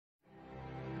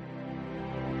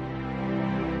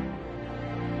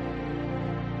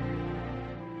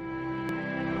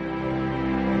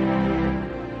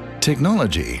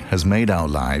Technology has made our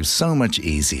lives so much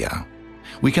easier.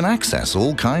 We can access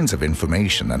all kinds of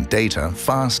information and data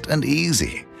fast and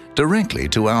easy, directly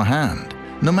to our hand,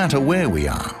 no matter where we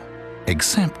are,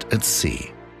 except at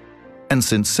sea. And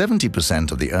since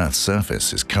 70% of the Earth's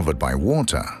surface is covered by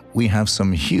water, we have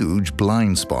some huge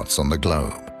blind spots on the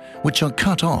globe, which are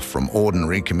cut off from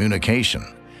ordinary communication,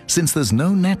 since there's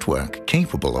no network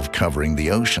capable of covering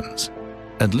the oceans.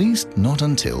 At least not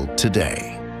until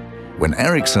today, when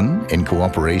Ericsson, in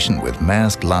cooperation with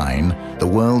Maersk Line, the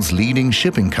world's leading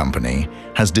shipping company,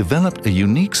 has developed a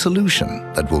unique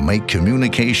solution that will make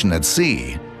communication at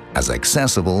sea as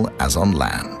accessible as on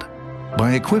land.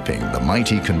 By equipping the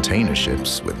mighty container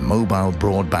ships with mobile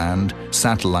broadband,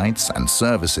 satellites and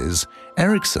services,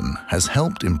 Ericsson has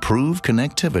helped improve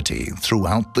connectivity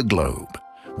throughout the globe,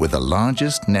 with the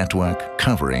largest network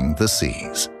covering the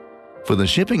seas. For the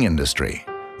shipping industry,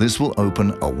 this will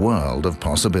open a world of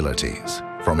possibilities,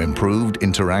 from improved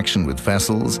interaction with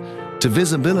vessels to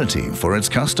visibility for its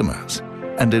customers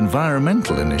and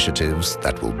environmental initiatives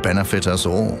that will benefit us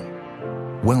all.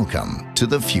 Welcome to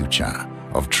the future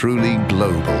of truly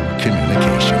global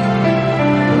communication.